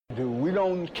We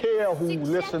don't care who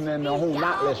listening or who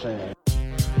not listening.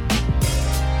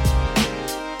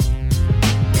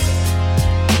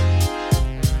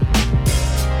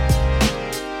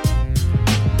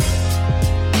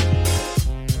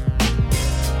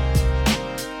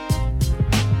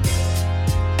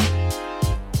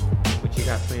 What you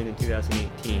got planned in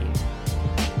 2018?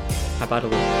 How about a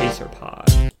little Pacer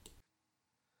Pod?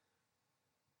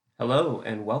 Hello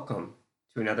and welcome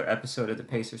to another episode of the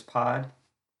Pacers Pod,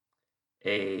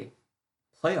 a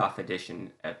playoff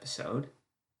edition episode.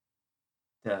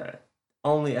 The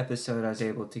only episode I was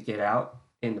able to get out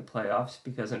in the playoffs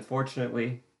because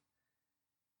unfortunately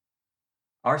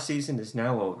our season is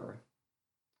now over.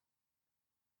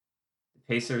 The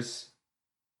Pacers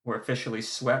were officially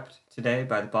swept today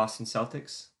by the Boston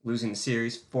Celtics, losing the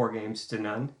series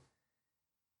 4-0.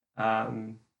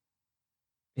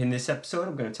 In this episode,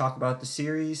 I'm going to talk about the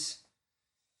series,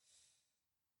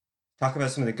 talk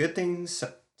about some of the good things,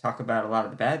 talk about a lot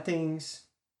of the bad things.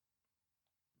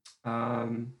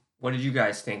 What did you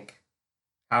guys think?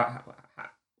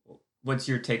 What's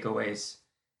your takeaways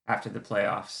after the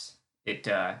playoffs?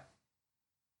 I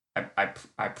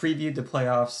previewed the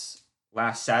playoffs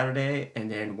last Saturday, and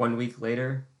then 1 week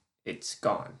later, it's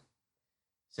gone.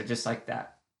 So just like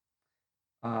that.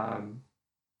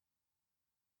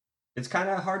 It's kind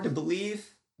of hard to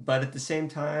believe, but at the same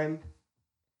time,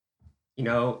 you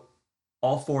know,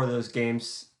 all four of those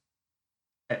games,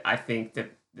 I think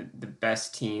that the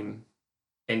best team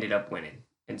ended up winning.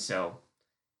 And so,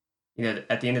 you know,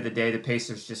 at the end of the day, the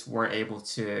Pacers just weren't able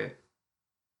to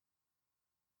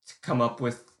come up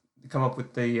with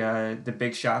the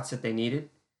big shots that they needed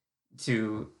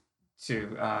to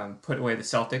put away the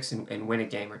Celtics and win a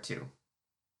game or two.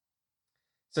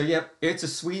 So, yep, it's a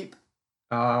sweep.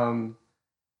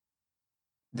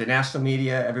 The national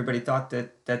media, everybody thought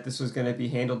that this was going to be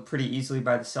handled pretty easily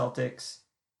by the Celtics,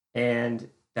 and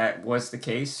that was the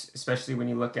case, especially when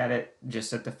you look at it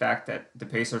just at the fact that the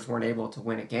Pacers weren't able to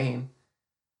win a game.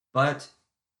 But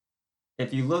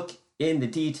if you look in the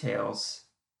details,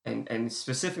 and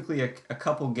specifically a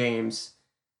couple games,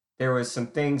 there was some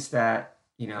things that,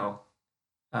 you know,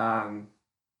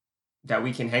 that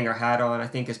we can hang our hat on. I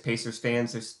think as Pacers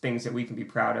fans, there's things that we can be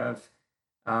proud of.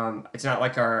 It's not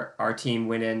like our team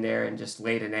went in there and just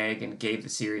laid an egg and gave the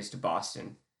series to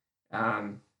Boston.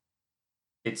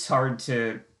 It's hard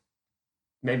to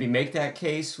maybe make that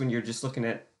case when you're just looking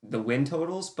at the win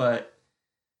totals, but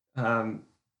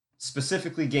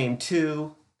specifically game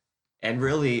 2, and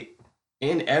really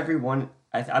in every one,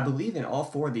 I believe in all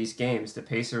 4 of these games, the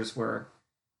Pacers were,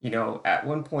 you know, at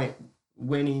one point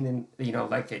winning, and you know,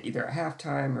 like at either a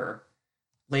halftime or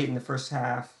late in the first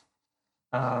half.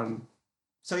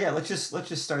 So yeah, let's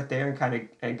just start there and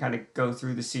kind of go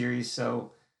through the series.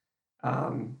 So,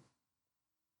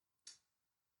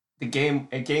 game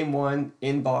 1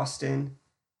 in Boston,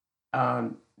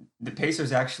 the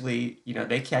Pacers actually, you know,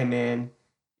 they came in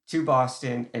to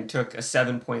Boston and took a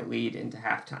 7-point lead into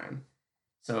halftime.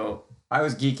 So I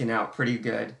was geeking out pretty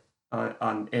good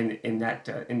in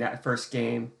that first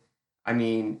game. I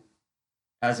mean,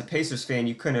 as a Pacers fan,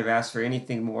 you couldn't have asked for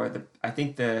anything more. I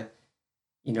think the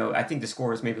score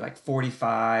was maybe like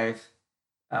 45.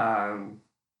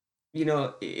 You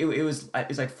know, it was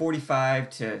like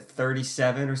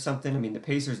 45-37 or something. I mean, the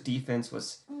Pacers defense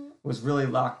was really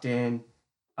locked in.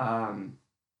 And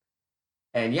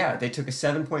yeah, they took a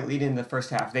 7-point lead in the first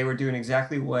half. They were doing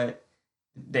exactly what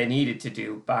they needed to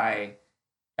do by,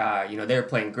 you know, they were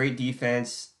playing great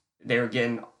defense. They were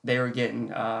getting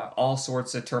all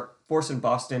sorts of forcing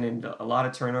Boston into a lot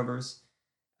of turnovers.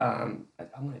 I'm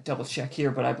going to double check here,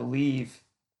 but I believe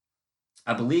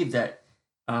that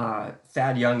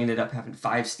Thad Young ended up having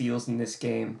 5 steals in this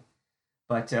game.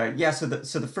 But yeah, so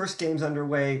the first game's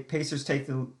underway. Pacers have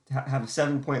a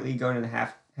 7-point lead going into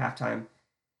halftime,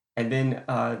 and then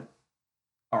our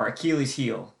Achilles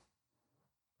heel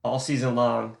all season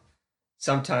long,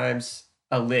 sometimes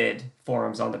a lid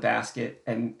forms on the basket,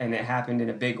 and it happened in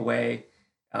a big way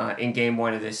in game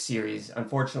 1 of this series.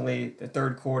 Unfortunately, the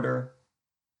third quarter,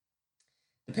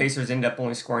 the Pacers ended up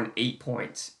only scoring 8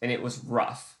 points, and it was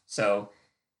rough. So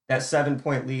that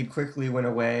 7-point lead quickly went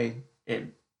away.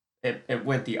 It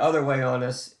went the other way on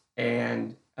us,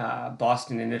 and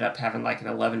Boston ended up having like an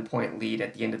 11-point lead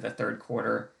at the end of the third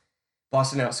quarter.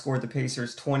 Boston outscored the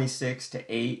Pacers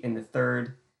 26-8 in the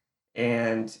third,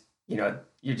 and you know,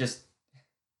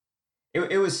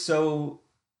 it was so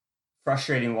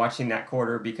frustrating watching that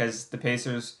quarter because the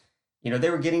Pacers, you know, they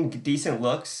were getting decent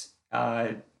looks.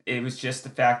 It was just the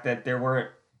fact that there weren't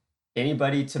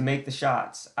anybody to make the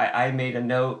shots. I made a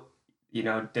note, you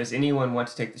know, does anyone want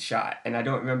to take the shot? And I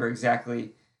don't remember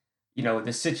exactly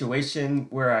the situation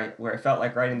where I felt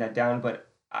like writing that down, but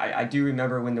I do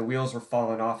remember when the wheels were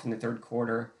falling off in the third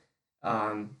quarter,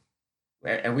 um,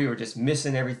 and we were just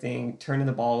missing everything, turning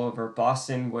the ball over.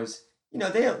 Boston was,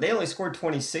 they only scored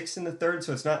 26 in the third,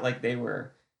 so it's not like they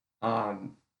were,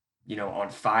 um, on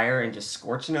fire and just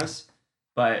scorching us.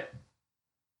 But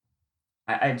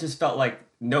I just felt like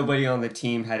nobody on the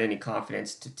team had any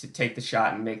confidence to take the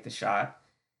shot and make the shot,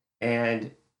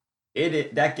 and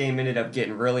that game ended up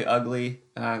getting really ugly.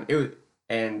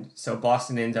 And so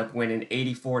Boston ends up winning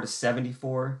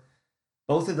 84-74.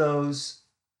 Both of those.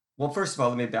 Well, first of all,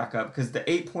 let me back up because the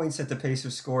 8 points that the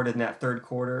Pacers scored in that third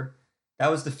quarter,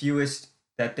 that was the fewest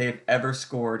that they've ever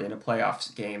scored in a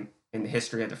playoffs game in the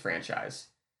history of the franchise.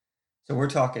 So we're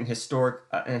talking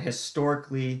an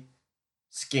historically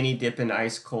skinny dipping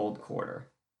ice cold quarter,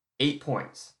 8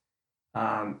 points,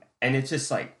 and it's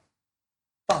just like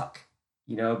fuck,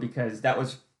 because that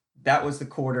was the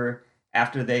quarter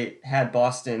after they had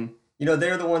Boston.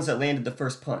 They're the ones that landed the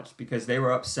first punch because they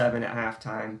were up 7 at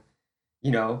halftime.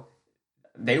 You know,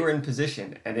 they were in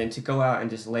position, and then to go out and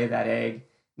just lay that egg.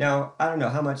 Now, I don't know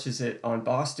how much is it on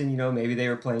Boston. Maybe they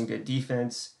were playing good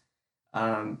defense.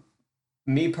 Um,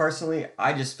 Me personally,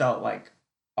 I just felt like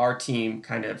our team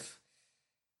kind of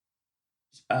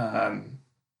um,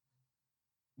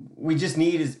 we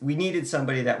needed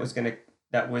somebody that was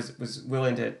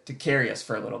willing to carry us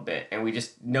for a little bit, and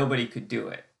nobody could do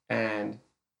it, and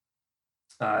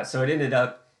so it ended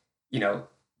up,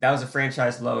 that was a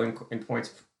franchise low in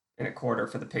points in a quarter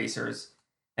for the Pacers,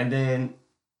 and then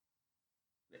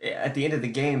at the end of the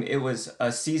game, it was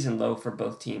a season low for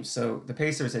both teams. So the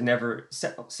Pacers had never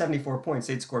 74 points;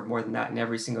 they'd scored more than that in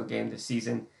every single game this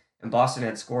season, and Boston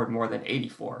had scored more than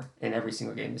 84 in every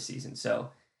single game this season. So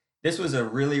this was a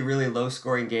really really low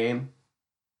scoring game.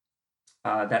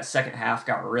 That second half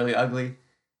got really ugly.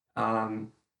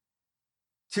 Um,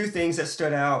 Two things that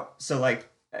stood out. So like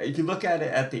if you look at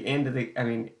it at the end of the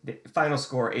final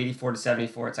score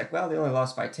 84-74, it's like, well, they only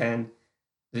lost by 10.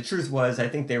 The truth was, I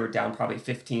think they were down probably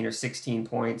 15 or 16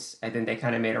 points, and then they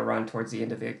kind of made a run towards the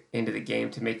end of the game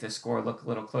to make the score look a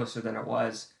little closer than it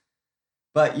was.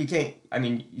 But you can't. I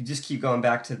mean, you just keep going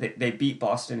back to they beat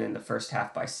Boston in the first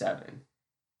half by 7.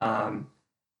 Um,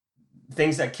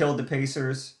 Things that killed the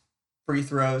Pacers: free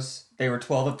throws. They were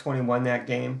 12 of 21 that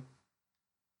game.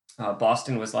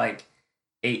 Boston was like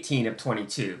 18 of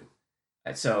 22.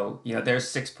 And so, there's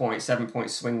 6 point, 7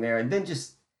 point swing there. And then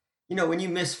just, when you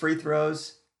miss free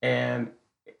throws, and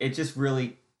it just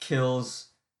really kills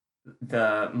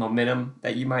the momentum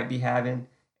that you might be having.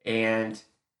 And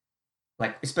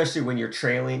like, especially when you're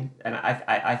trailing. And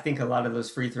I think a lot of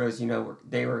those free throws,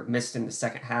 they were missed in the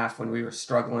second half when we were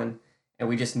struggling and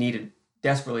we just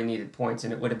desperately needed points.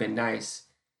 And it would have been nice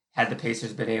had the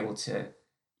Pacers been able to,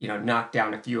 knock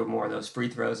down a few or more of those free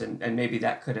throws, and maybe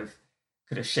that could have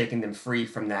shaken them free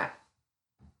from that,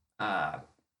 uh,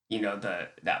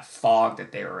 that fog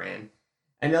that they were in.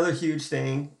 Another huge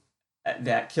thing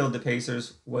that killed the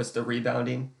Pacers was the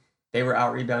rebounding. They were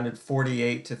out rebounded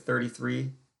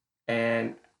 48-33,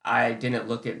 and I didn't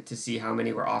look at to see how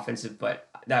many were offensive, but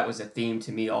that was a theme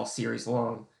to me all series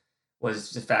long.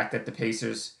 Was the fact that the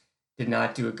Pacers did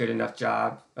not do a good enough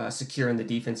job securing the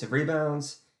defensive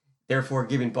rebounds, therefore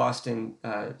giving Boston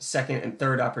second and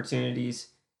third opportunities,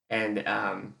 and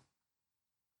a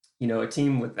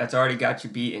team that's already got you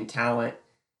beat in talent,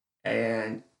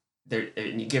 and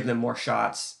you give them more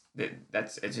shots,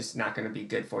 it's just not going to be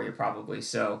good for you probably.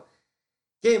 So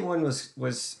game one was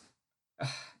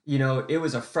it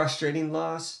was a frustrating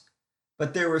loss,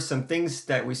 but there were some things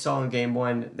that we saw in game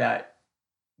one that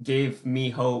gave me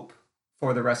hope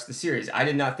for the rest of the series. I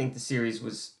did not think the series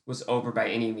was over by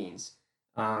any means.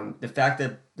 The fact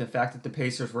that the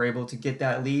Pacers were able to get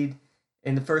that lead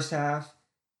in the first half,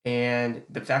 and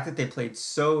the fact that they played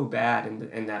so bad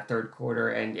in that third quarter,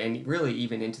 and really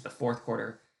even into the fourth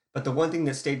quarter. But the one thing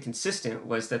that stayed consistent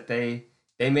was that they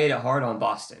made it hard on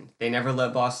Boston. They never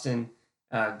let Boston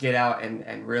get out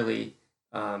and really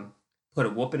put a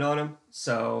whooping on them.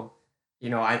 So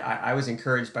I was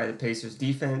encouraged by the Pacers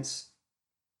defense.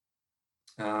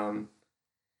 Um,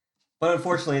 but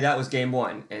unfortunately, that was game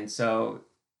one, and so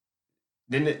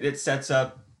then it sets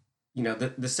up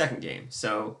the second game.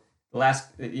 So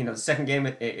the second game,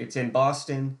 it's in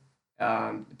Boston.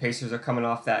 The Pacers are coming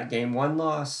off that game one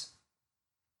loss,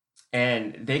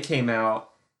 and they came out,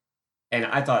 and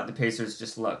I thought the Pacers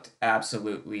just looked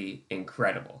absolutely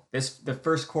incredible. The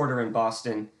first quarter in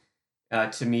Boston,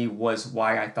 to me, was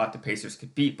why I thought the Pacers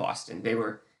could beat Boston.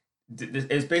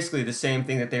 It was basically the same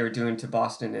thing that they were doing to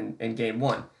Boston in game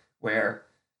one, where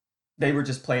they were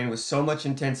just playing with so much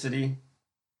intensity.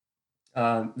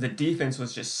 The defense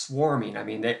was just swarming. I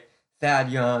mean,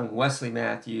 Thad Young, Wesley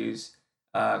Matthews,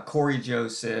 Corey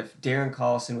Joseph, Darren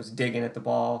Collison was digging at the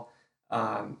ball.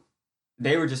 Um,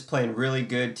 they were just playing really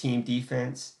good team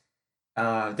defense.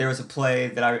 There was a play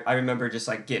that I remember just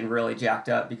like getting really jacked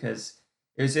up because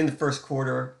it was in the first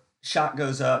quarter. Shot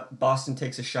goes up. Boston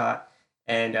takes a shot.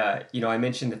 And, I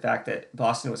mentioned the fact that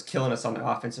Boston was killing us on the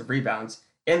offensive rebounds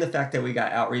and the fact that we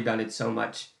got out rebounded so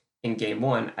much in game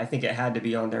one. I think it had to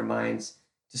be on their minds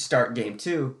to start game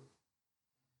two.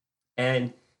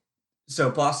 And so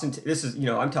Boston, this is,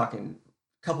 I'm talking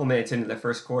a couple minutes into the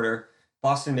first quarter.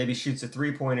 Boston maybe shoots a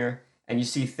 3-pointer, and you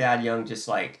see Thad Young just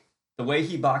like the way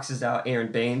he boxes out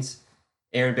Aaron Baines.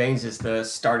 Aaron Baines is the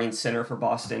starting center for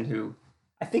Boston, who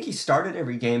I think he started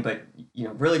every game, but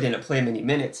really didn't play many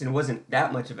minutes and wasn't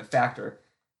that much of a factor.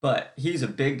 But he's a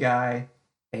big guy,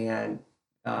 and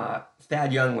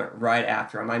Thad Young went right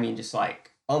after him. I mean, just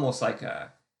like almost like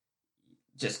a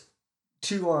just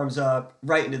two arms up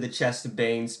right into the chest of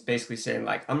Baines, basically saying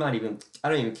like, I don't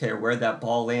even care where that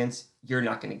ball lands. You're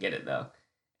not going to get it though.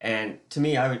 And to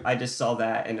me, I just saw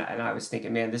that and I was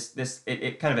thinking, man,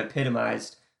 it kind of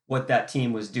epitomized what that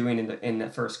team was doing in the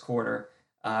first quarter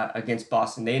against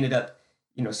Boston. They ended up,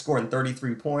 scoring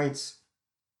 33 points.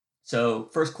 So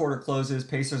first quarter closes,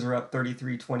 Pacers are up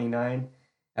 33-29.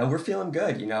 And we're feeling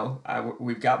good,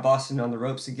 we've got Boston on the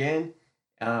ropes again.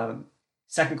 Um,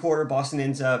 Second quarter, Boston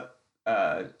ends up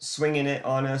swinging it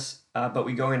on us, but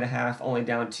we go into half only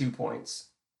down 2 points.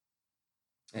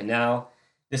 And now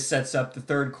this sets up the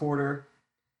third quarter.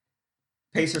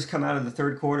 Pacers come out of the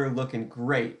third quarter looking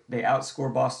great. They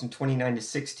outscore Boston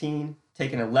 29-16,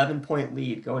 take an 11-point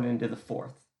lead going into the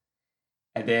fourth.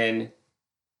 And then,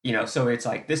 so it's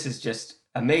like, this is just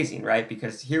amazing, right?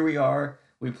 Because here we are.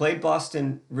 We played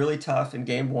Boston really tough in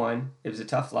game one. It was a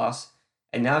tough loss.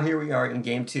 And now here we are in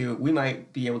game two. We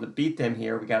might be able to beat them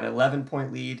here. We got an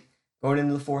 11-point lead going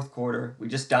into the fourth quarter. We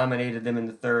just dominated them in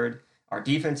the third. Our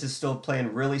defense is still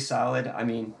playing really solid. I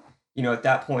mean, at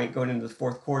that point, going into the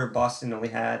fourth quarter, Boston only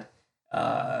had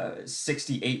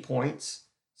 68 points.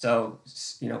 So,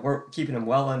 we're keeping them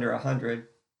well under 100.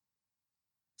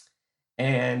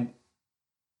 And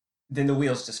then the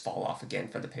wheels just fall off again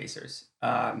for the Pacers.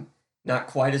 Not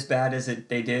quite as bad as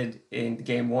they did in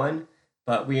game one,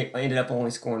 but we ended up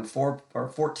only scoring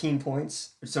 14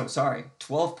 points. So sorry,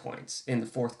 12 points in the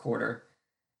fourth quarter,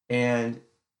 and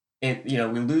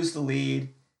we lose the lead.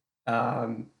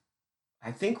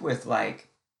 I think with like,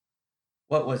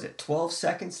 what was it, 12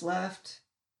 seconds left?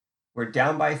 We're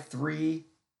down by 3,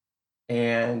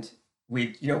 and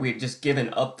we had just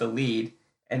given up the lead,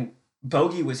 and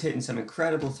Bogey was hitting some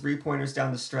incredible 3-pointers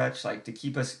down the stretch, like to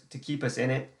keep us in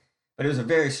it. But it was a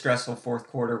very stressful fourth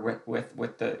quarter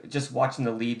with the just watching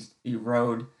the lead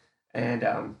erode,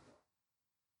 and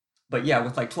but yeah,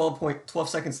 with like 12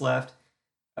 seconds left,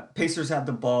 Pacers have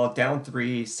the ball down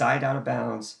 3, side out of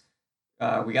bounds.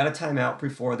 We got a timeout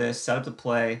before this, set up the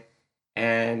play,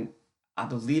 and I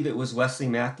believe it was Wesley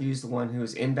Matthews, the one who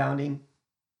was inbounding.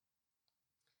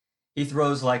 He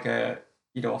throws like a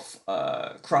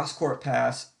cross court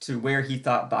pass to where he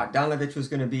thought Bogdanovich was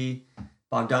going to be.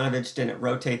 Bogdanovich didn't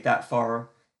rotate that far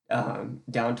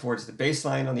down towards the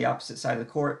baseline on the opposite side of the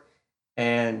court,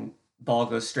 and ball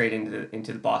goes straight into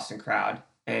the Boston crowd,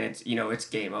 and it's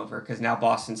game over because now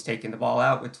Boston's taking the ball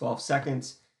out with 12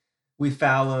 seconds. We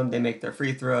foul them, they make their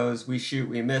free throws. We shoot,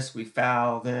 we miss, we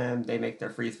foul them, they make their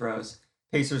free throws.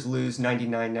 Pacers lose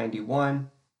 99-91.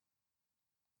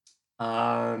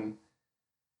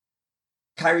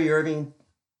 Kyrie Irving,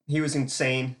 he was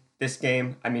insane this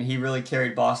game. I mean, he really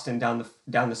carried Boston down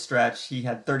the stretch. He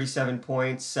had 37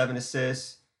 points, 7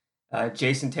 assists.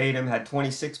 Jason Tatum had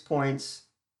 26 points.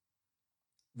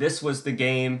 This was the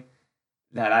game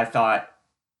that I thought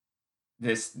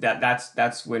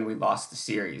that's when we lost the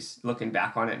series. Looking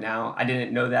back on it now, I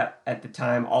didn't know that at the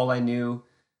time. All I knew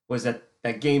was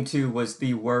that game 2 was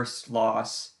the worst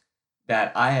loss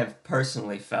that I have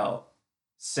personally felt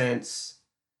since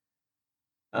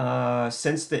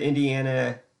the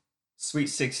Indiana Sweet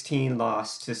 16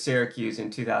 loss to Syracuse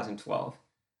in 2012,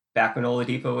 back when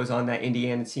Oladipo was on that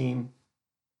Indiana team.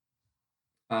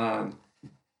 I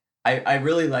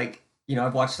really like,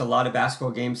 I've watched a lot of basketball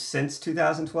games since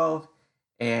 2012,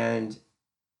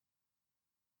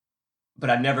 but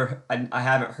I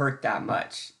haven't hurt that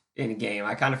much in a game.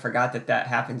 I kind of forgot that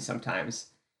happens sometimes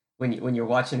when you're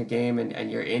watching a game and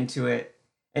you're into it.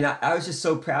 And I was just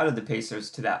so proud of the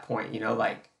Pacers to that point,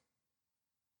 like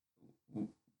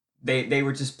they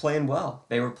were just playing well.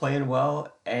 They were playing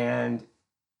well, and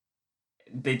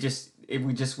we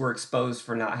just were exposed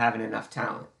for not having enough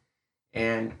talent.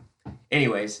 And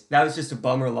anyways, that was just a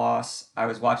bummer loss. I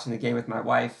was watching the game with my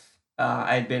wife.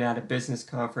 I had been at a business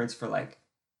conference for like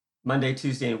Monday,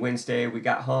 Tuesday, and Wednesday. We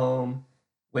got home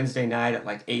Wednesday night at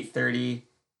like 8:30.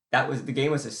 That was the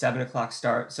game was a 7 o'clock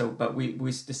start. So, but we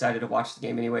decided to watch the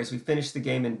game anyways. We finished the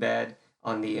game in bed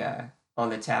on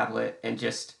the tablet and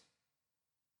just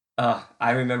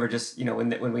I remember just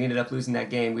when we ended up losing that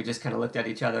game, we just kind of looked at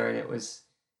each other and it was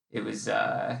it was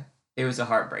a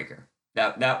heartbreaker.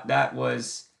 That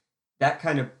was that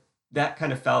kind of that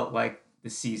kind of felt like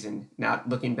the season. Now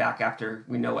looking back after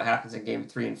we know what happens in game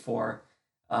 3 and 4,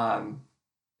 um,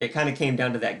 it kind of came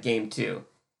down to that game 2,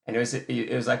 and it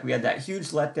was like we had that huge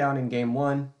letdown in game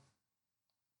 1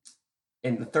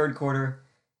 in the third quarter,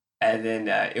 and then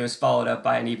it was followed up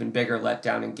by an even bigger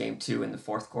letdown in game 2 in the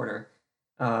fourth quarter.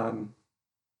 Um,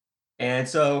 and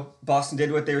so Boston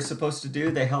did what they were supposed to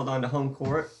do. They held on to home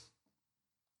court.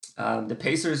 The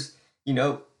Pacers, you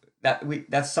know,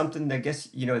 that's something that I guess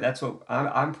that's what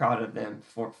I'm proud of them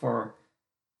for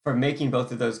making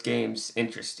both of those games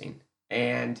interesting.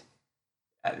 And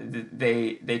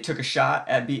they took a shot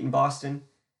at beating Boston,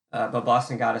 but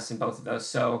Boston got us in both of those.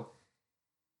 So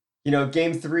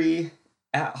game 3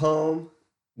 at home,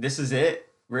 this is it.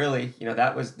 Really,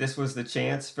 this was the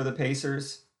chance for the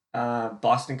Pacers.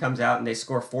 Boston comes out and they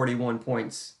score 41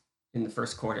 points in the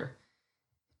first quarter.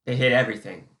 They hit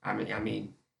everything.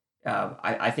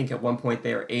 I think at one point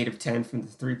they were 8 of 10 from the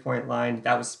 3-point line.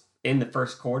 That was in the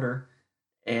first quarter,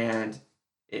 and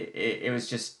it was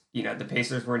just the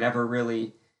Pacers were never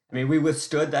really. I mean, we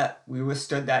withstood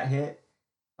that hit,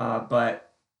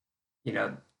 but you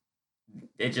know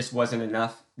it just wasn't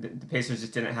enough. The Pacers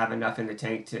just didn't have enough in the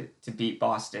tank to beat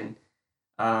Boston.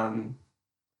 Um,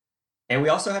 and we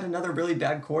also had another really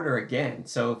bad quarter again.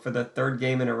 So for the third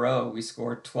game in a row, we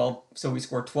scored 12. So we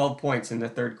scored 12 points in the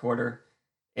third quarter.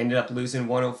 Ended up losing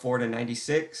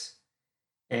 104-96.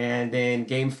 And then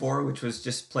game 4, which was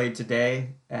just played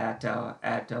today at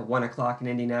 1 o'clock in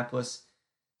Indianapolis,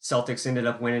 Celtics ended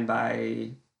up winning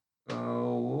by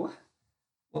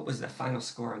what was the final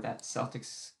score of that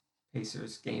Celtics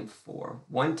Pacers game 4?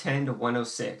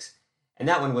 110-106. And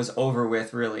that one was over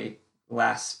with really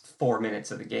last 4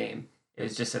 minutes of the game. It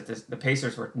was just that the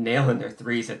Pacers were nailing their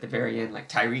threes at the very end. Like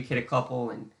Tyreek hit a couple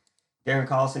and Darren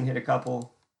Collison hit a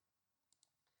couple.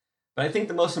 But I think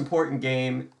the most important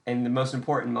game and the most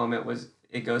important moment was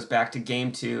it goes back to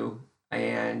game 2,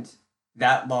 and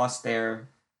that loss there,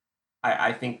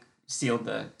 I think sealed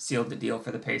the deal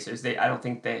for the Pacers. I don't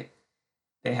think they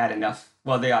had enough.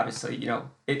 Well, they obviously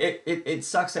it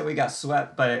sucks that we got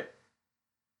swept, but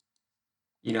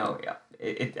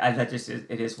that just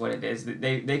it is what it is.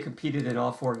 They competed in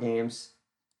all 4 games,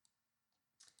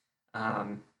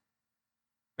 um,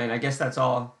 and I guess that's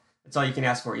all you can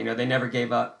ask for. They never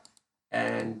gave up,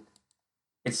 and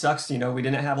it sucks. We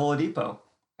didn't have Oladipo.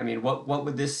 I mean, what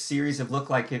would this series have looked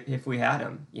like if we had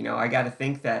him? I got to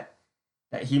think that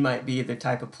he might be the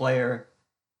type of player.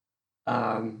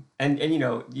 And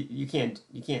you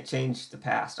can't change the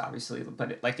past, obviously,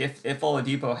 but like if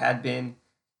Oladipo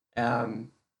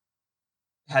um,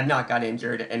 had not got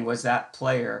injured and was that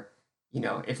player,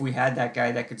 if we had that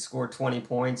guy that could score 20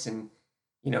 points and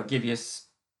give you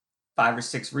 5 or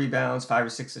 6 rebounds, 5 or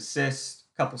 6 assists,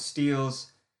 a couple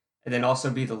steals, and then also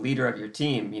be the leader of your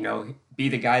team, be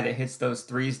the guy that hits those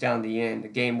threes down the end, the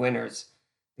game winners,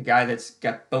 the guy that's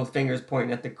got both fingers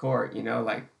pointing at the court,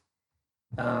 like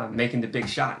making the big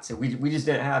shots. And we just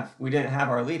didn't have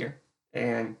our leader,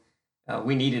 and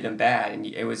we needed him bad. And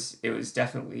it was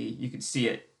definitely, you could see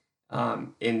it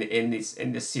in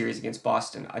this series against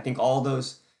Boston. I think all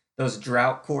those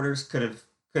drought quarters could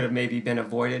have maybe been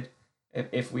avoided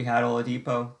if we had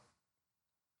Oladipo,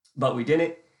 but we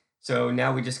didn't. So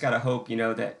now we just gotta hope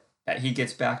that he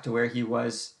gets back to where he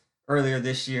was earlier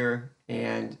this year,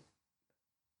 and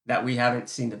that we haven't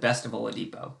seen the best of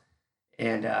Oladipo.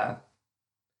 And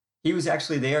he was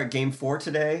actually there at game 4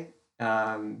 today,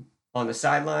 on the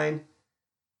sideline.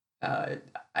 Uh,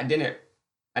 I didn't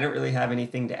really have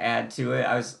anything to add to it.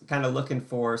 I was kind of looking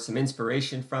for some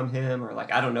inspiration from him, or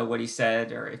like I don't know what he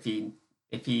said, or if he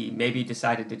maybe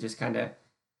decided to just kind of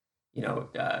you know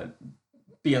uh,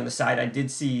 be on the side. I did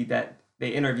see that they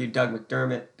interviewed Doug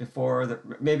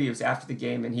McDermott maybe it was after the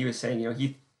game, and he was saying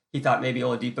he thought maybe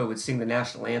Oladipo would sing the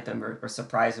national anthem, or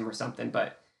surprise him or something,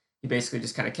 but he basically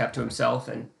just kind of kept to himself,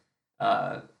 and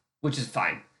which is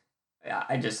fine.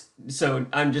 I'm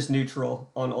just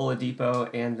neutral on Oladipo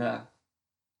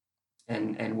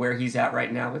and where he's at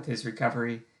right now with his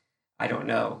recovery. I don't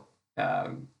know.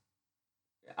 I,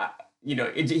 he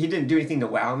didn't do anything to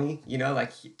wow me.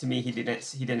 Like to me, he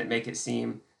didn't make it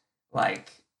seem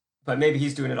like but maybe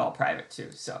he's doing it all private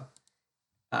too. So,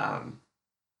 um,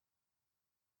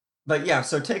 but yeah.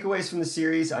 So takeaways from the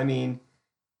series. I mean,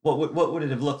 what would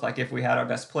it have looked like if we had our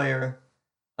best player,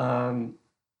 um,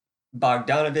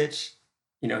 Bogdanovich?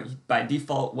 You know, by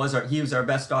default he was our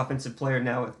best offensive player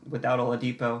now without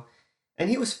Oladipo, and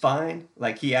he was fine.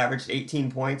 Like he averaged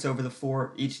 18 points over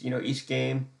the each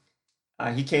game.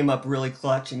 He came up really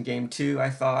clutch in game 2,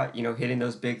 I thought, hitting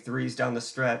those big threes down the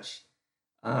stretch.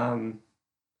 But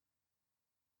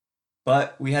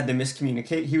we had the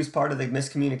miscommunicate. He was part of the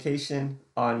miscommunication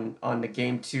on the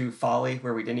game 2 folly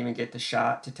where we didn't even get the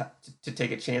shot to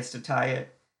take a chance to tie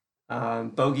it.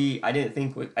 Bogey, I didn't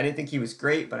think he was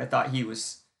great, but I thought he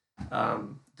was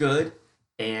good,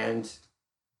 and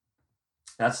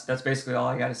that's basically all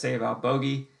I got to say about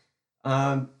Bogey.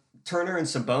 Turner and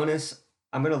Sabonis,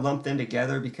 I'm going to lump them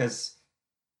together because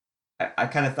I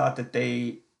kind of thought that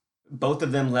both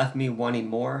of them left me wanting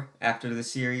more after the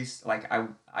series. Like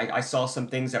I saw some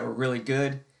things that were really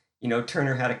good.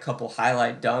 Turner had a couple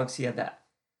highlight dunks. He had that,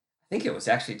 I think it was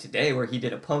actually today, where he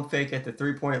did a pump fake at the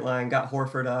 3-point line, got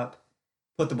Horford up,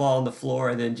 put the ball on the floor,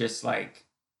 and then just like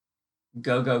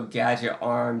go gadget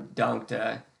arm dunked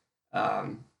a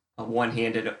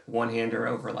one-hander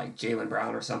over like Jaylen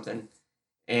Brown or something.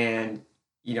 And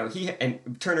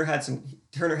Turner had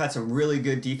some really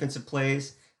good defensive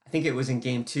plays. I think it was in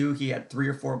game 2 he had 3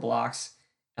 or 4 blocks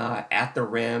at the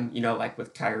rim, like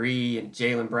with Kyrie and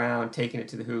Jaylen Brown taking it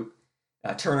to the hoop.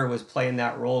 Turner was playing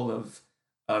that role of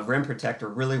rim protector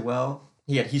really well.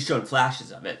 He's shown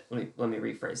flashes of it. Let me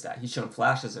rephrase that. He's shown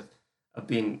flashes of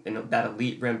being that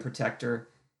elite rim protector.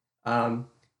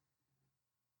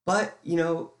 But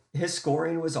his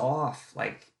scoring was off.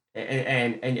 Like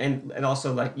and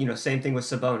also like same thing with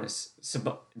Sabonis.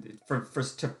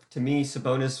 To me,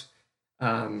 Sabonis,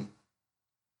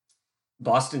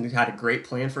 Boston had a great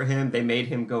plan for him. They made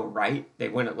him go right. They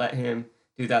wouldn't let him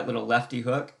do that little lefty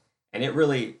hook, and it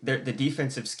really the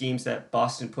defensive schemes that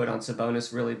Boston put on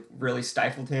Sabonis really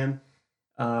stifled him.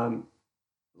 I'll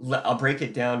break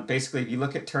it down. Basically, if you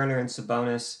look at Turner and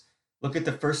Sabonis, look at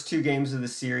the first 2 games of the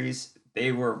series.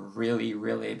 They were really,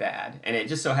 really bad. And it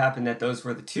just so happened that those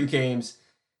were the 2 games,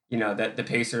 that the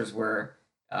Pacers were,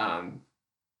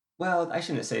 well, I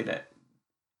shouldn't say that.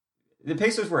 The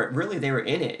Pacers they were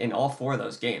in it in all 4 of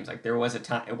those games. Like there was a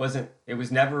time, it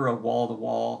was never a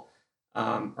wall-to-wall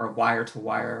or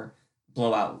wire-to-wire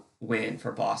blowout win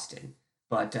for Boston.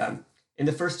 But in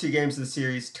the first 2 games of the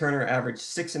series, Turner averaged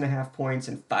 6.5 points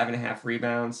and 5.5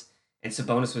 rebounds. And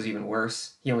Sabonis was even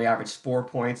worse. He only averaged 4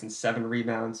 points and 7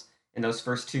 rebounds in those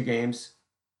first 2 games.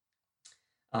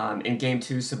 In game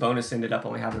 2, Sabonis ended up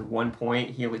only having 1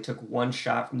 point. He only took 1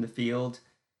 shot from the field.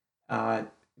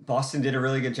 Boston did a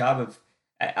really good job of,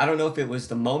 I don't know if it was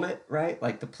the moment, right?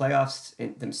 Like the playoffs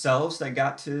themselves that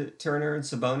got to Turner and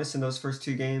Sabonis in those first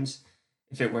 2 games.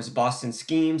 If it was Boston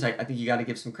schemes, I think you got to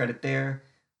give some credit there,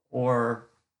 or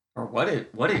what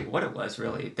it was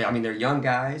really. They're young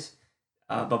guys,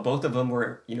 but both of them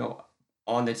were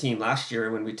on the team last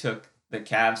year when we took the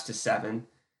Cavs to 7.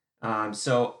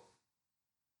 Well,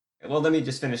 let me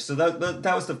just finish. So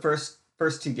that was the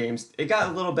first 2 games. It got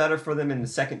a little better for them in the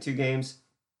second 2 games.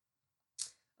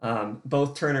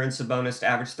 Both Turner and Sabonis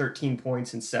averaged 13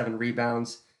 points and 7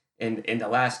 rebounds in the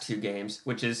last 2 games,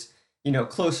 which is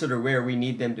closer to where we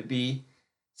need them to be.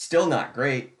 Still not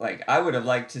great. Like I would have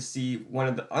liked to see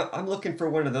I'm looking for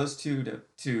one of those 2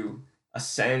 to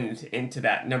ascend into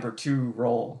that number 2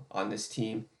 role on this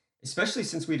team, especially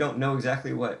since we don't know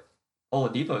exactly what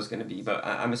Oladipo is going to be. But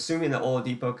I'm assuming that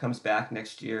Oladipo comes back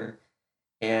next year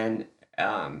and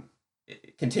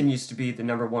it continues to be the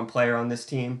number 1 player on this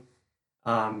team.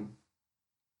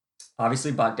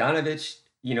 Obviously Bogdanovich,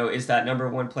 is that number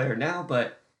 1 player now,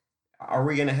 but are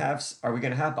we gonna have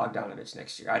Bogdanovich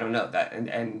next year? I don't know that,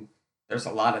 and there's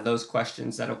a lot of those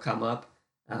questions that'll come up.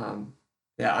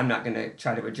 Yeah, I'm not gonna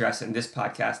try to address in this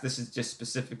podcast. This is just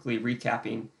specifically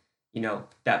recapping,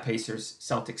 that Pacers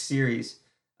Celtics series.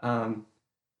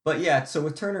 But yeah, so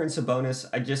with Turner and Sabonis,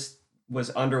 I just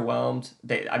was underwhelmed.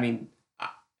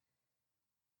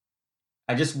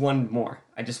 I just wanted more.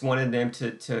 I just wanted them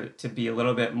to be a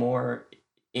little bit more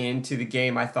into the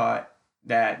game. I thought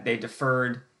that they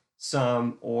deferred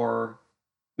some, or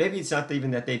maybe it's not even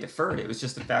that they deferred. It was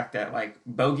just the fact that like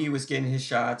Bogey was getting his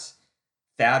shots,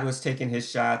 Thad was taking his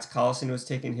shots, Collison was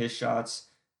taking his shots,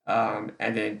 and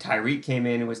then Tyreek came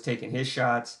in and was taking his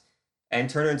shots, and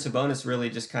Turner and Sabonis really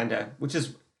just kind of, which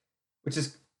is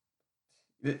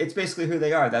it's basically who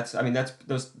they are. That's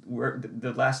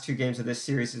the last 2 games of this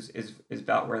series is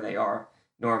about where they are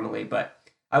normally. But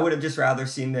I would have just rather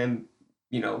seen them,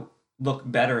 look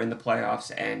better in the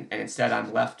playoffs, and instead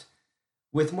I'm left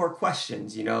with more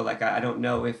questions. You know, like I don't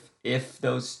know if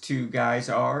those two guys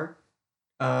are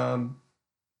um,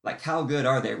 like how good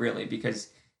are they really? Because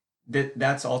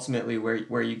that's ultimately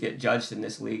where you get judged in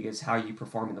this league is how you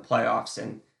perform in the playoffs.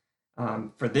 And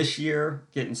for this year,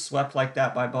 getting swept like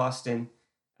that by Boston,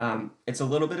 it's a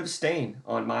little bit of a stain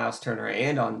on Miles Turner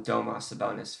and on Domas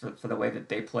Sabonis for the way that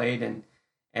they played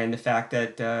and the fact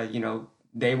that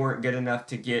they weren't good enough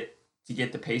to get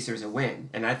the Pacers a win.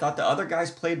 And I thought the other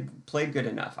guys played good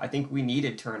enough. I think we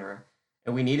needed Turner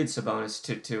and we needed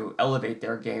Sabonis to elevate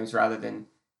their games rather than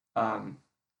um,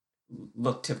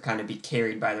 look to kind of be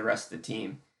carried by the rest of the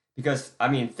team. Because I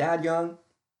mean, Thad Young,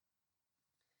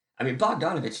 I mean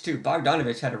Bogdanovich too.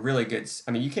 Bogdanovich had a really good.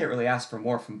 I mean, you can't really ask for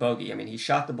more from Bogey. I mean, he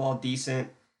shot the ball decent.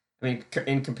 I mean,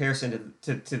 in comparison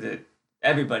to the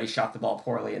everybody shot the ball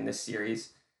poorly in this series.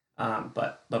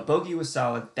 But Bogey was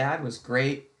solid. Thad was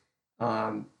great.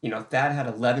 Thad had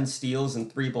 11 steals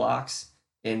and 3 blocks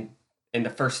in in the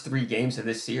first 3 games of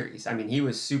this series. I mean, he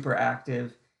was super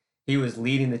active. He was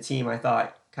leading the team, I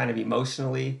thought, kind of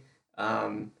emotionally.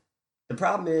 Um, the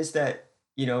problem is that,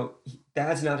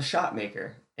 Thad's not a shot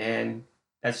maker, and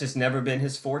that's just never been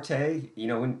his forte.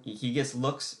 When he gets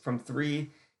looks from three,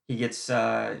 he gets,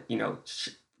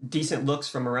 decent looks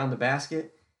from around the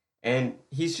basket, and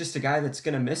he's just a guy that's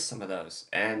going to miss some of those.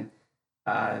 And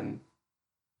um,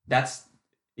 that's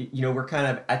we're kind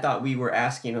of I thought we were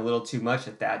asking a little too much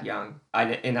at Thad Young.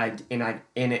 In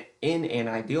an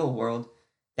ideal world,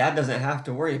 Thad doesn't have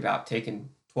to worry about taking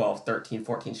 12, 13,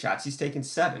 14 shots. He's taking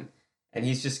 7 and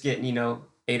he's just getting,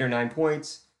 8 or 9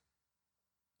 points,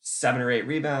 7 or 8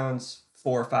 rebounds,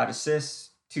 4 or 5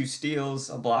 assists, 2 steals,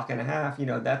 a block and a half.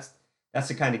 That's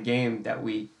the kind of game that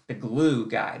the glue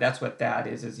guy. That's what Thad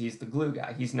is he's the glue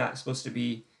guy. He's not supposed to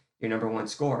be your number one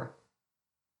scorer.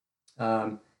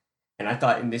 Um, and I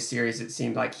thought in this series, it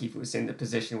seemed like he was in the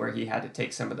position where he had to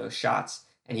take some of those shots,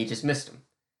 and he just missed them.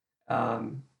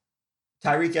 Um,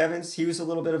 Tyreek Evans, he was a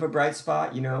little bit of a bright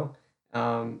spot,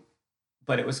 um,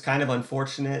 but it was kind of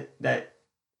unfortunate that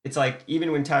it's like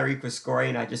even when Tyreek was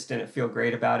scoring, I just didn't feel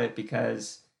great about it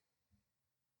because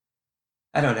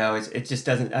I don't know, it just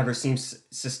doesn't ever seem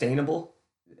sustainable.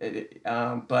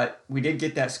 But we did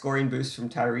get that scoring boost from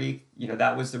Tyreek.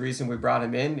 That was the reason we brought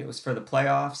him in. It was for the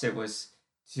playoffs. It was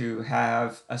to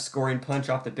have a scoring punch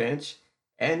off the bench.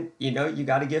 And you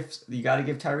got to give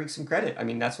Tyreek some credit. I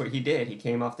mean, that's what he did. He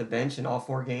came off the bench in all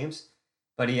 4 games,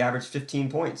 but he averaged 15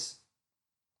 points.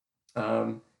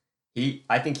 Um,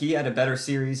 I think he had a better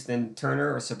series than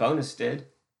Turner or Sabonis did.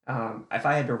 If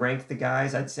I had to rank the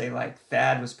guys, I'd say like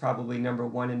Thad was probably number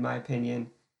one in my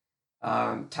opinion.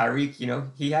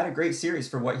 Tyreek, he had a great series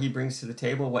for what he brings to the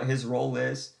table, what his role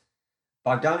is.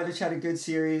 Bogdanovich had a good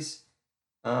series.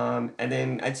 And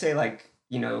then I'd say like,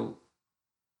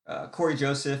 Corey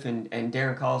Joseph and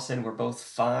Darren Collison were both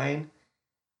fine.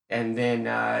 And then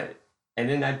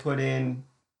I'd put in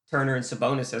Turner and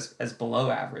Sabonis as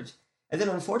below average. And then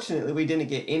unfortunately, we didn't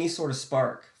get any sort of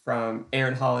spark from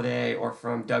Aaron Holiday or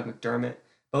from Doug McDermott.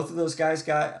 Both of those guys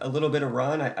got a little bit of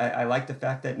run. I like the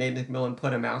fact that Nate McMillan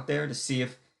put them out there to see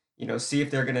if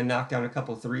they're going to knock down a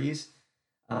couple threes.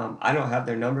 I don't have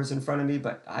their numbers in front of me,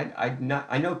 but I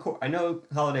know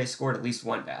Holiday scored at least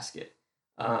one basket.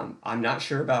 I'm not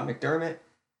sure about McDermott,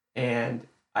 and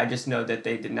I just know that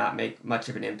they did not make much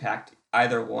of an impact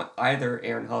either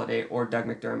Aaron Holiday or Doug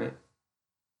McDermott.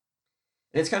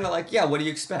 And it's kind of like, yeah, what do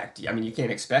you expect? I mean, you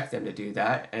can't expect them to do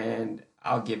that, and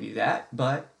I'll give you that.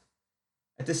 But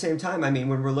at the same time, I mean,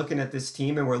 when we're looking at this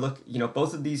team and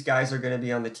both of these guys are going to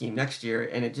be on the team next year,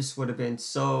 and it just would have been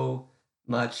so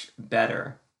much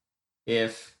better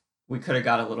if we could have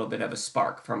got a little bit of a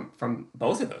spark from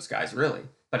both of those guys, really,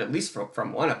 but at least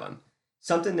from one of them,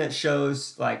 something that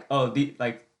shows like, oh, the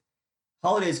like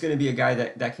Holiday is going to be a guy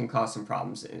that can cause some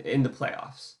problems in the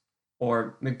playoffs,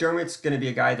 or McDermott's going to be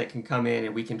a guy that can come in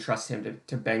and we can trust him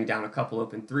to bang down a couple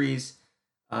open threes.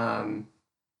 Um,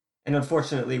 and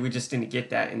unfortunately, we just didn't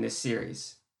get that in this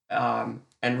series. And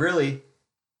really,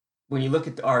 when you look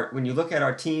at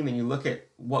our team and you look at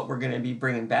what we're going to be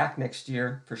bringing back next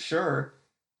year, for sure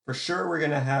we're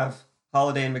going to have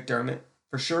Holiday and McDermott.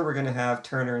 For sure we're going to have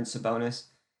Turner and Sabonis,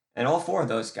 and all 4 of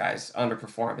those guys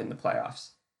underperformed in the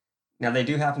playoffs. Now they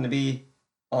do happen to be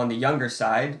on the younger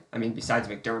side. I mean, besides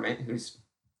McDermott, who's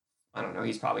I don't know,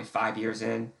 he's probably 5 years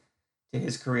in to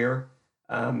his career.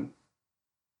 Um,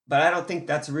 but I don't think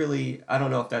that's really. I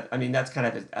don't know if that. I mean, that's kind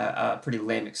of a pretty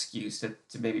lame excuse to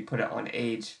maybe put it on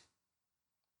age.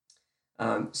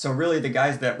 So really, the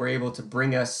guys that were able to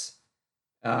bring us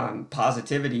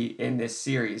positivity in this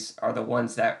series are the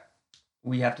ones that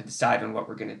we have to decide on what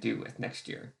we're going to do with next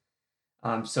year.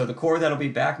 So the core that'll be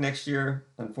back next year,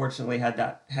 unfortunately, had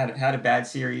a bad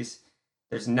series.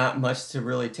 There's not much to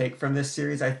really take from this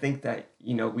series. I think that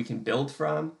we can build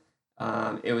from.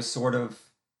 It was sort of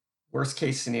worst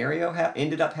case scenario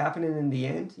ended up happening in the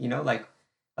end.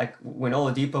 Like when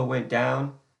Oladipo went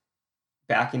down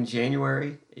back in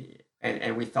January,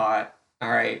 and we thought,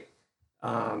 all right,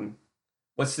 um,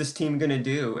 what's this team gonna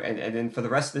do? And then for the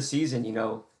rest of the season,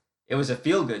 it was a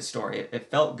feel good story.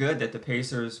 It felt good that the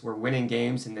Pacers were winning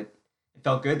games, and that it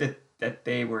felt good that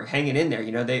they were hanging in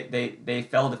there. They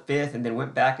fell to fifth and then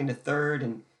went back into third,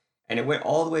 and it went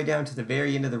all the way down to the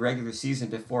very end of the regular season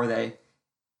before they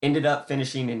ended up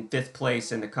finishing in fifth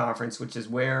place in the conference, which is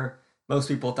where most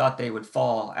people thought they would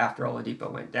fall after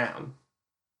Oladipo went down.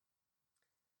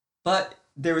 But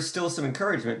there was still some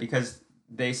encouragement because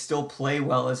they still play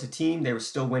well as a team. They were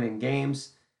still winning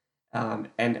games, and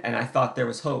I thought there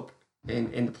was hope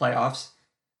in the playoffs.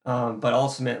 But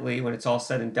ultimately, when it's all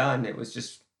said and done, it was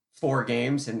just 4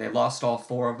 games, and they lost all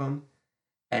 4 of them.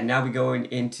 And now we go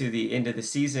into the end of the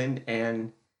season,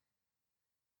 and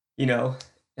you know,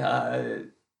 uh,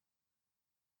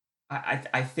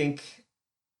 I think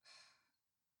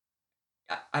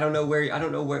I don't know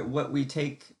where what we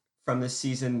take from this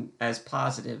season as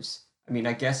positives. I mean,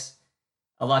 I guess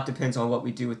a lot depends on what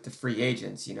we do with the free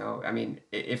agents. I mean,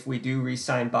 if we do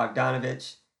re-sign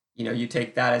Bogdanovich, you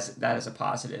take that as a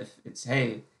positive. It's,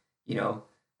 hey, you know,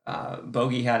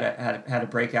 Bogey had a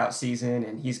breakout season,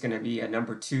 and he's going to be a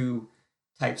number 2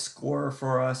 type scorer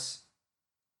for us.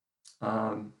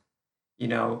 Um, you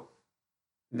know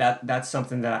that's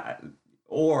something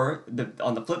or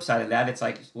on the flip side of that, it's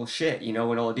like, well, shit, when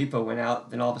Oladipo went out,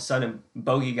 then all of a sudden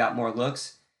Bogey got more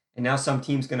looks, and now some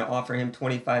team's going to offer him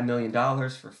 $25 million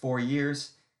for 4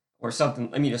 years, or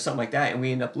something. I mean, something like that, and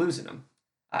we end up losing him.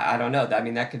 I don't know. I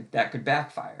mean, that could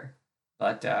backfire.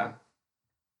 But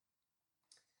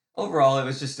overall, it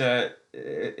was just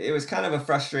it was kind of a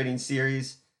frustrating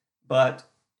series, but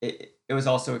it was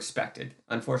also expected.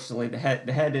 Unfortunately, the head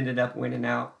ended up winning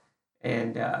out,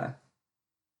 and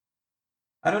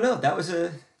I don't know. That was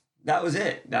it. That was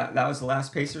the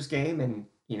last Pacers game, and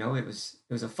it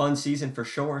was a fun season for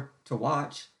sure to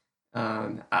watch.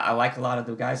 I like a lot of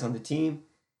the guys on the team.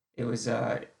 It was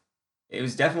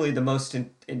definitely the most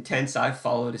intense I've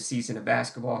followed a season of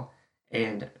basketball,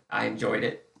 and I enjoyed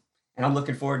it. And I'm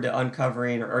looking forward to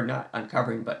uncovering, or not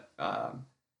uncovering, but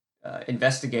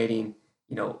investigating.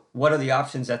 What are the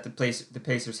options that the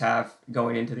Pacers have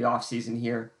going into the off season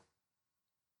here.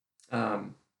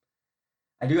 Um,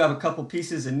 I do have a couple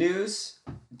pieces of news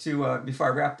to before I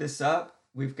wrap this up.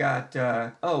 We've got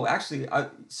actually,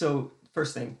 so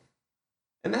first thing,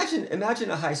 imagine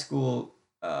a high school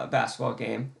basketball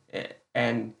game,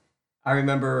 and I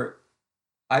remember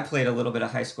I played a little bit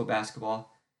of high school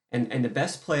basketball, and the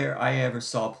best player I ever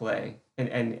saw play,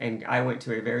 and I went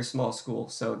to a very small school,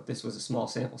 so this was a small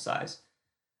sample size.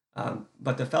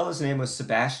 But the fellow's name was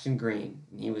Sebastian Green.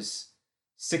 He was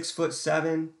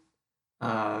 6'7".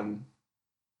 Um,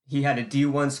 he had a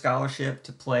D1 scholarship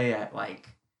to play at like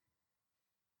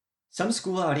some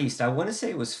school out east. I want to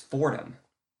say it was Fordham.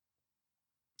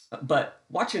 But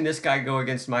watching this guy go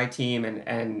against my team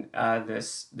and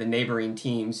the neighboring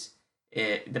teams,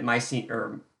 that my senior,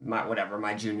 or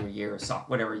my junior year, or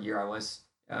whatever year I was,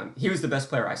 he was the best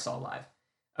player I saw live.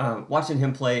 Watching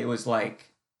him play, it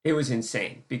was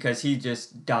insane because he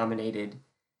just dominated.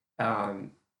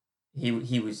 Um,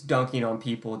 he was dunking on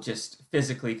people, just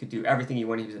physically could do everything he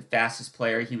wanted. He was the fastest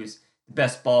player. He was the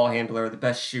best ball handler, the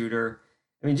best shooter.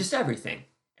 I mean, just everything,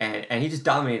 and he just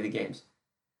dominated the games.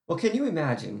 Well, can you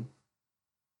imagine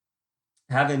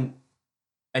having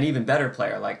an even better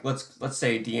player, like let's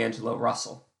say D'Angelo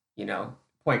Russell,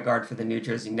 point guard for the New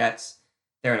Jersey Nets.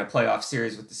 They're in a playoff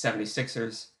series with the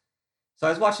 76ers. So I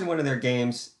was watching one of their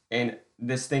games, and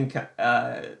this thing,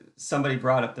 somebody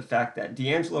brought up the fact that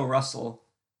D'Angelo Russell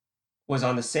was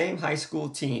on the same high school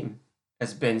team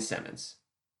as Ben Simmons.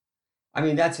 I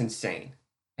mean, that's insane.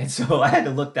 And so I had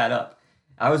to look that up.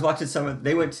 I was watching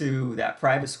they went to that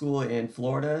private school in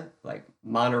Florida, like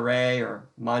Monterey or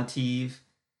Monteeve.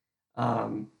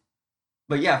 Um,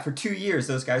 but yeah, for 2 years,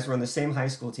 those guys were on the same high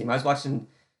school team. I was watching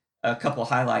a couple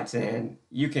highlights, and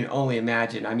you can only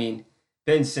imagine. I mean,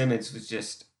 Ben Simmons was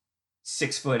just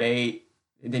 6'8".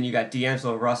 And then you got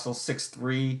D'Angelo Russell,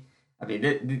 6'3". I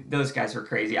mean, those guys were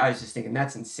crazy. I was just thinking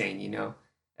that's insane.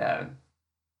 Uh,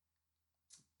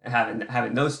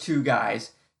 having those two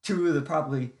guys, two of the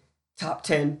probably top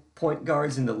 10 point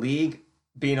guards in the league,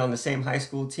 being on the same high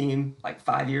school team like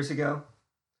 5 years ago.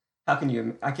 I can't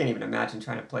even imagine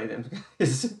trying to play them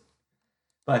guys.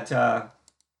 But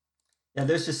Yeah,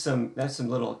 that's some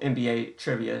little NBA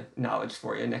trivia knowledge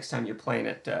for you next time you're playing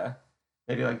at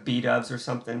maybe like B Dubs or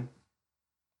something.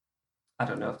 I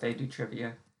don't know if they do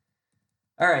trivia.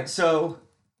 All right, so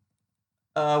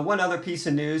one other piece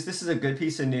of news. This is a good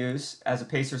piece of news as a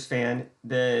Pacers fan.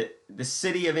 The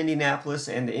city of Indianapolis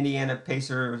and the Indiana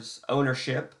Pacers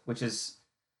ownership, which is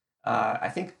I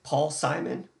think Paul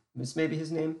Simon is maybe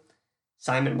his name,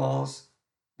 Simon Malls.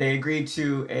 They agreed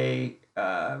to a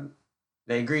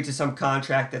they agreed to some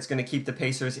contract that's going to keep the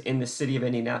Pacers in the city of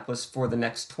Indianapolis for the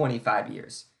next 25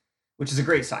 years, which is a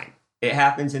great sign. It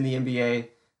happens in the NBA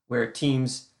where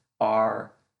teams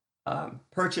are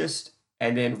purchased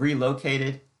and then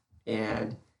relocated,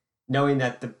 and knowing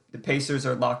that the Pacers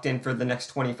are locked in for the next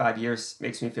 25 years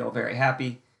makes me feel very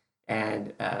happy.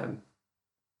 And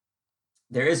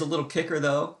there is a little kicker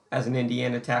though, as an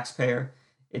Indiana taxpayer.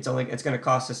 It's going to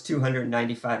cost us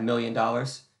 $295 million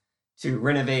to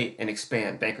renovate and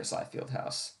expand Bankers Life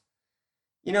Fieldhouse.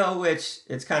 You know, which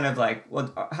it's kind of like,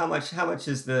 well, how much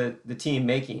is the team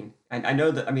making? And I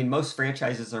know that, I mean, most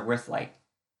franchises are worth like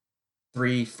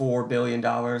 $3-4 billion.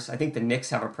 I think the Knicks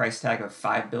have a price tag of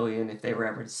 $5 billion if they were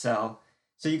ever to sell.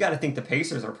 So you got to think the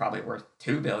Pacers are probably worth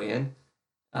 $2 billion.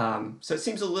 So it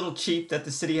seems a little cheap that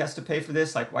the city has to pay for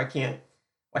this. Like, why can't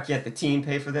the team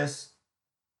pay for this?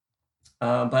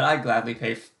 But I'd gladly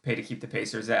pay to keep the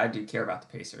Pacers. I do care about the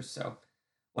Pacers, so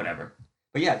whatever.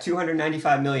 But yeah,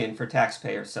 295 million for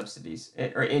taxpayer subsidies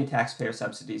or in taxpayer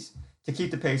subsidies to keep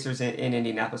the Pacers in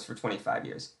Indianapolis for 25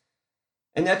 years.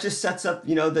 And that just sets up,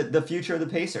 the future of the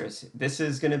Pacers. This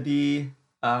is going to be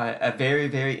a very,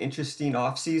 very interesting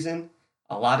offseason.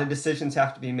 A lot of decisions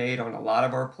have to be made on a lot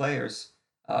of our players.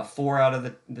 Four out of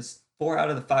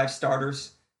the five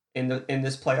starters in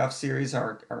this playoff series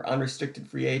are unrestricted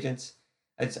free agents.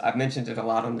 I've mentioned it a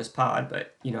lot on this pod,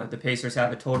 but the Pacers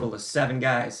have a total of 7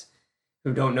 guys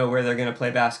who don't know where they're going to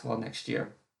play basketball next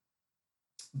year.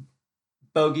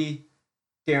 Bogey,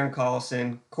 Darren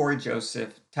Collison, Corey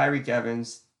Joseph, Tyreek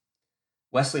Evans,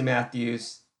 Wesley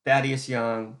Matthews, Thaddeus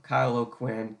Young, Kyle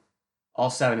O'Quinn,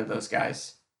 all 7 of those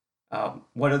guys.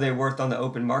 What are they worth on the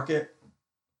open market?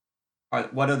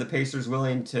 What are the Pacers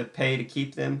willing to pay to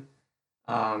keep them?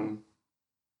 We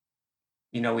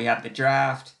have the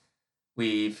draft.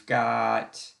 We've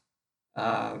got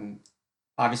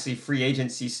obviously free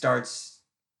agency starts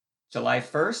July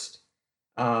 1st.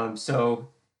 So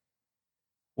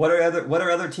what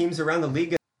are other teams around the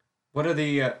league? What are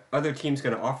the other teams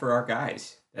going to offer our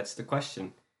guys? That's the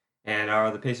question. And are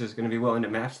the Pacers going to be willing to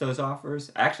match those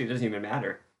offers? Actually, it doesn't even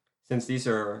matter, since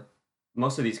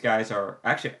most of these guys are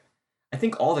actually, I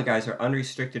think all the guys are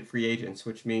unrestricted free agents,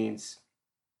 which means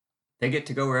they get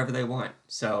to go wherever they want.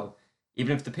 So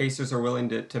even if the Pacers are willing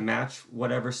to match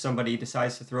whatever somebody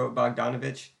decides to throw at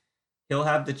Bogdanovich, he'll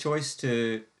have the choice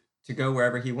to go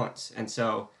wherever he wants. And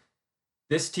so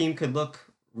this team could look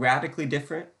radically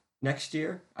different next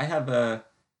year. I don't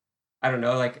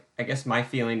know, like, I guess my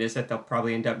feeling is that they'll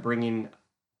probably end up bringing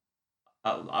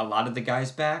a lot of the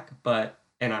guys back,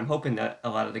 and I'm hoping that a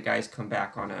lot of the guys come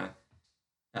back on a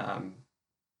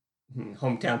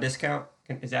hometown discount.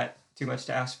 Is that too much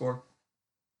to ask for?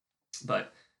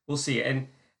 But we'll see. And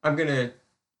I'm gonna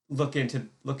look into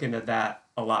that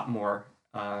a lot more.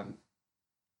 But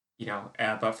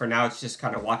for now, it's just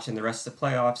kind of watching the rest of the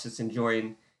playoffs. It's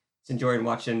enjoying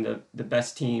watching the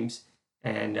best teams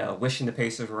and wishing the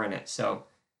Pacers were in it. So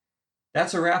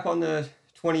that's a wrap on the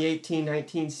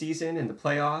 2018-19 season and the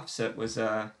playoffs. It was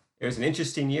an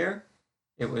interesting year.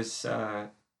 It was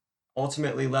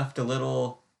ultimately left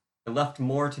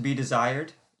more to be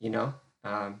desired.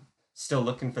 Still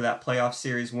looking for that playoff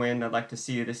series win. I'd like to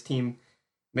see this team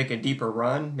make a deeper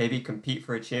run, maybe compete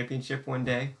for a championship one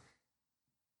day.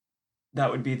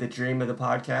 That would be the dream of the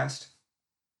podcast.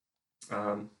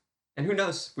 And who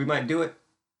knows, we might do it.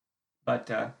 But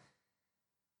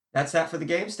that's that for the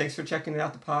games. Thanks for checking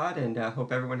out the pod, and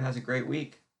hope everyone has a great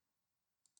week.